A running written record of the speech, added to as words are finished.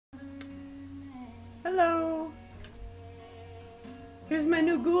Hello! Here's my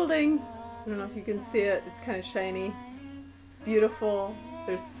new Goulding. I don't know if you can see it. It's kind of shiny. It's beautiful.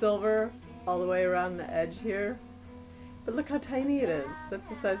 There's silver all the way around the edge here. But look how tiny it is. That's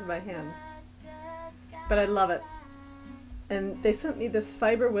the size of my hand. But I love it. And they sent me this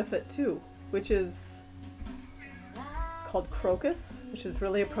fiber with it too, which is called crocus, which is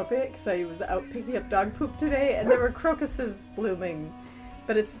really appropriate because I was out picking up dog poop today and there were crocuses blooming.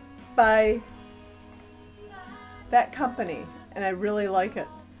 But it's by that company and I really like it.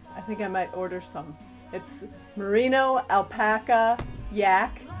 I think I might order some. It's merino, alpaca,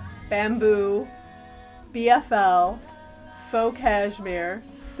 yak, bamboo, BFL, faux cashmere,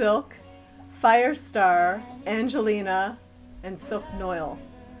 silk, fire star, Angelina, and silk noil.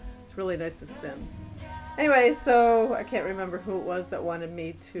 It's really nice to spin. Anyway, so I can't remember who it was that wanted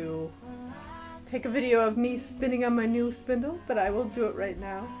me to take a video of me spinning on my new spindle, but I will do it right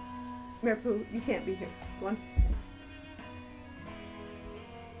now. Maripu, you can't be here. Go on.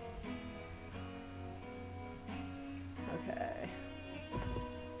 Okay.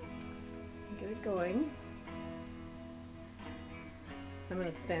 Get it going. I'm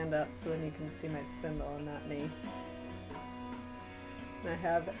going to stand up so then you can see my spindle and not me. And I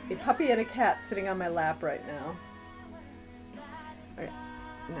have a puppy and a cat sitting on my lap right now. Alright,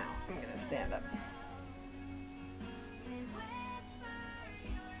 now I'm going to stand up.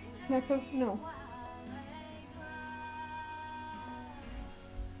 Marco, no.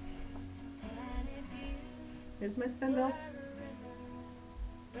 Here's my spindle.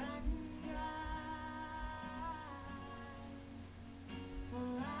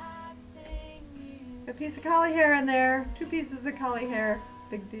 A piece of collie hair in there, 2 pieces of collie hair,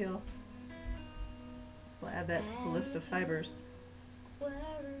 big deal. We'll add that to the list of fibers.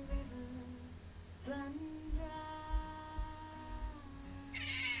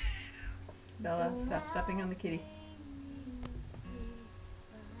 Bella, stop stepping on the kitty.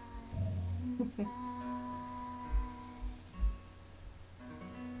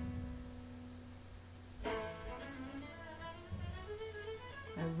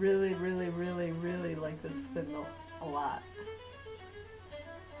 I really, really, really, really like this spindle a lot.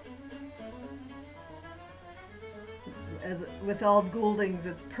 As with all Gouldings,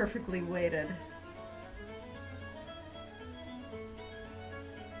 it's perfectly weighted.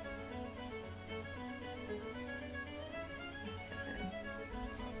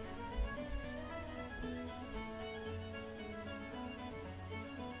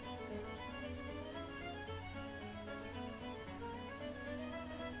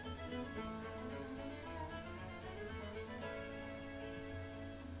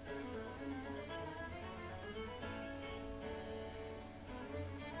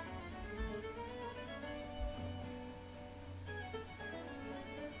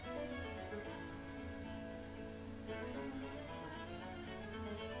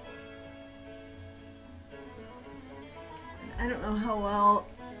 I don't know how well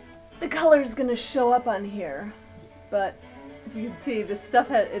the color is going to show up on here, but if you can see, this stuff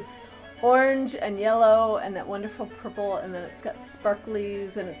it's orange and yellow and that wonderful purple, and then it's got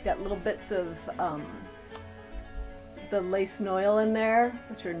sparklies and it's got little bits of the lace noil in there,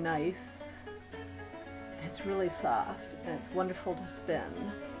 which are nice. It's really soft and it's wonderful to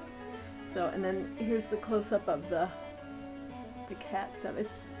spin. So, and then here's the close-up of the cat stuff.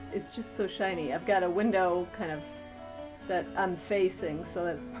 It's just so shiny. I've got a window kind of that I'm facing, so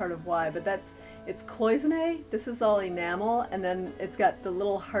that's part of why, but it's cloisonne. This is all enamel, and then it's got the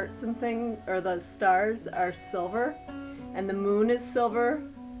little hearts and thing, or the stars are silver, and the moon is silver,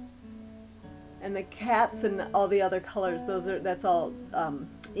 and the cats and all the other colors, that's all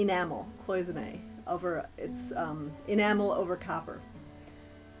enamel, cloisonne, over, it's enamel over copper.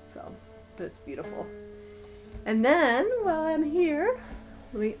 So, but it's beautiful. And then, while I'm here,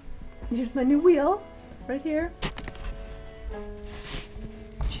 here's my new wheel, right here.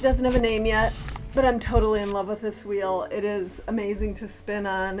 She doesn't have a name yet, but I'm totally in love with this wheel. It is amazing to spin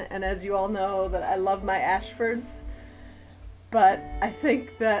on, and as you all know, that I love my Ashfords, but I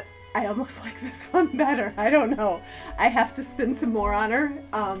think that I almost like this one better. I don't know. I have to spin some more on her.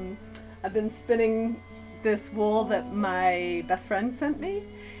 I've been spinning this wool that my best friend sent me,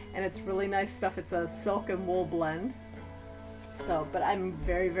 and it's really nice stuff. It's a silk and wool blend. So, but I'm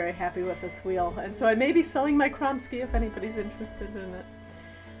very, very happy with this wheel, and so I may be selling my Kromsky if anybody's interested in it.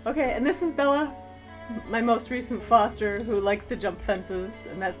 Okay, and this is Bella, my most recent foster, who likes to jump fences,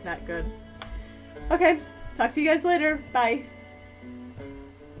 and that's not good. Okay, talk to you guys later. Bye.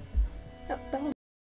 Oh, Bella.